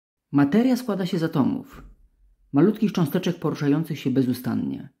Materia składa się z atomów, malutkich cząsteczek poruszających się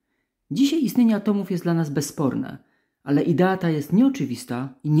bezustannie. Dzisiaj istnienie atomów jest dla nas bezsporne, ale idea ta jest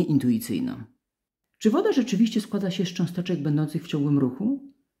nieoczywista i nieintuicyjna. Czy woda rzeczywiście składa się z cząsteczek będących w ciągłym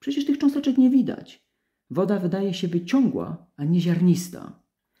ruchu? Przecież tych cząsteczek nie widać. Woda wydaje się być ciągła, a nie ziarnista.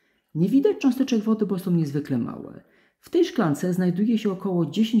 Nie widać cząsteczek wody, bo są niezwykle małe. W tej szklance znajduje się około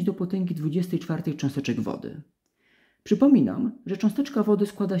 10 do potęgi 24 cząsteczek wody. Przypominam, że cząsteczka wody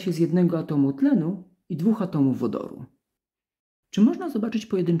składa się z jednego atomu tlenu i 2 atomów wodoru. Czy można zobaczyć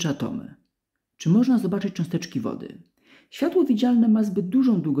pojedyncze atomy? Czy można zobaczyć cząsteczki wody? Światło widzialne ma zbyt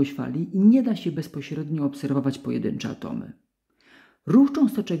dużą długość fali i nie da się bezpośrednio obserwować pojedyncze atomy. Ruch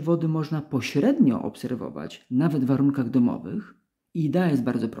cząsteczek wody można pośrednio obserwować, nawet w warunkach domowych, i idea jest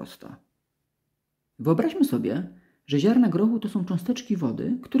bardzo prosta. Wyobraźmy sobie, że ziarna grochu to są cząsteczki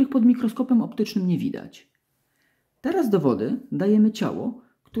wody, których pod mikroskopem optycznym nie widać. Teraz do wody dajemy ciało,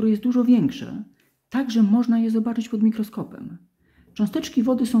 które jest dużo większe, tak że można je zobaczyć pod mikroskopem. Cząsteczki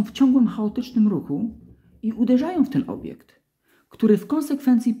wody są w ciągłym, chaotycznym ruchu i uderzają w ten obiekt, który w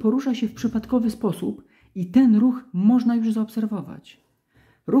konsekwencji porusza się w przypadkowy sposób i ten ruch można już zaobserwować.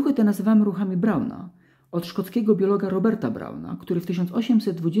 Ruchy te nazywamy ruchami Browna, od szkockiego biologa Roberta Browna, który w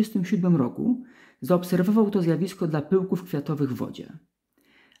 1827 roku zaobserwował to zjawisko dla pyłków kwiatowych w wodzie.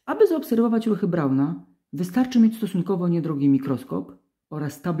 Aby zaobserwować ruchy Browna, wystarczy mieć stosunkowo niedrogi mikroskop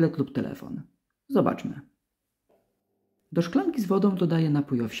oraz tablet lub telefon. Zobaczmy. Do szklanki z wodą dodaję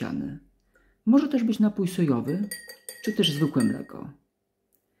napój owsiany. Może też być napój sojowy, czy też zwykłe mleko.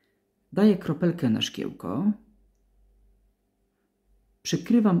 Daję kropelkę na szkiełko.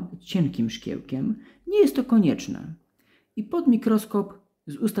 Przykrywam cienkim szkiełkiem. Nie jest to konieczne. I pod mikroskop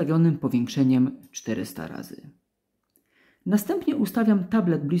z ustawionym powiększeniem 400 razy. Następnie ustawiam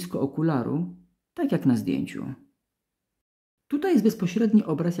tablet blisko okularu, tak jak na zdjęciu. Tutaj jest bezpośredni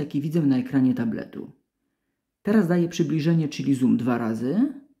obraz, jaki widzę na ekranie tabletu. Teraz daję przybliżenie, czyli zoom 2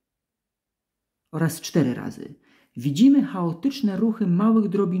 razy oraz 4 razy. Widzimy chaotyczne ruchy małych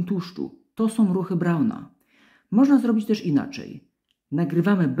drobin tłuszczu. To są ruchy Browna. Można zrobić też inaczej.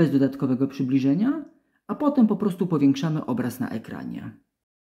 Nagrywamy bez dodatkowego przybliżenia, a potem po prostu powiększamy obraz na ekranie.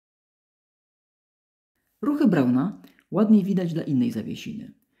 Ruchy Browna ładniej widać dla innej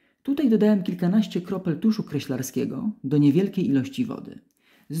zawiesiny. Tutaj dodałem kilkanaście kropel tuszu kreślarskiego do niewielkiej ilości wody.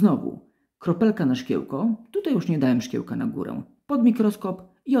 Znowu, kropelka na szkiełko, tutaj już nie dałem szkiełka na górę, pod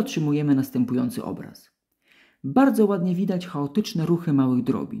mikroskop i otrzymujemy następujący obraz. Bardzo ładnie widać chaotyczne ruchy małych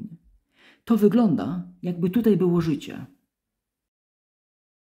drobin. To wygląda, jakby tutaj było życie.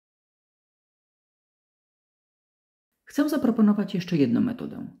 Chcę zaproponować jeszcze jedną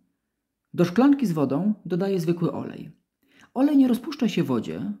metodę. Do szklanki z wodą dodaję zwykły olej. Olej nie rozpuszcza się w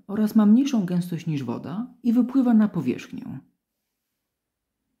wodzie oraz ma mniejszą gęstość niż woda i wypływa na powierzchnię.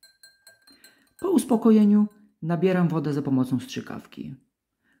 Po uspokojeniu nabieram wodę za pomocą strzykawki.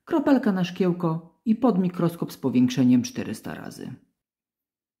 Kropelka na szkiełko i pod mikroskop z powiększeniem 400 razy.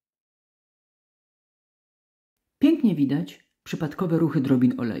 Pięknie widać przypadkowe ruchy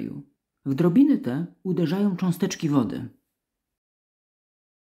drobin oleju. W drobiny te uderzają cząsteczki wody.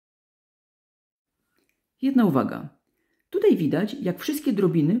 Jedna uwaga. Tutaj widać, jak wszystkie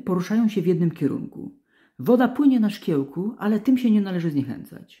drobiny poruszają się w jednym kierunku. Woda płynie na szkiełku, ale tym się nie należy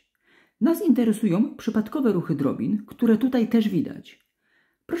zniechęcać. Nas interesują przypadkowe ruchy drobin, które tutaj też widać.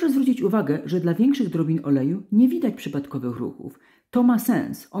 Proszę zwrócić uwagę, że dla większych drobin oleju nie widać przypadkowych ruchów. To ma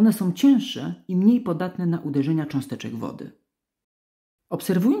sens. One są cięższe i mniej podatne na uderzenia cząsteczek wody.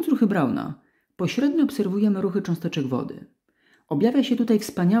 Obserwując ruchy Browna, pośrednio obserwujemy ruchy cząsteczek wody. Objawia się tutaj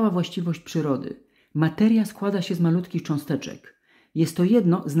wspaniała właściwość przyrody. Materia składa się z malutkich cząsteczek. Jest to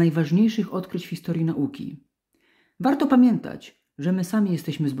jedno z najważniejszych odkryć w historii nauki. Warto pamiętać, że my sami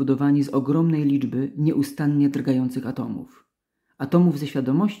jesteśmy zbudowani z ogromnej liczby nieustannie drgających atomów. Atomów ze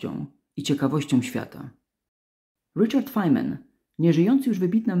świadomością i ciekawością świata. Richard Feynman, nieżyjący już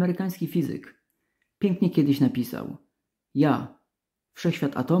wybitny amerykański fizyk, pięknie kiedyś napisał: ja,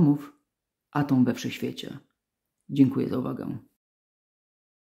 wszechświat atomów, atom we wszechświecie. Dziękuję za uwagę.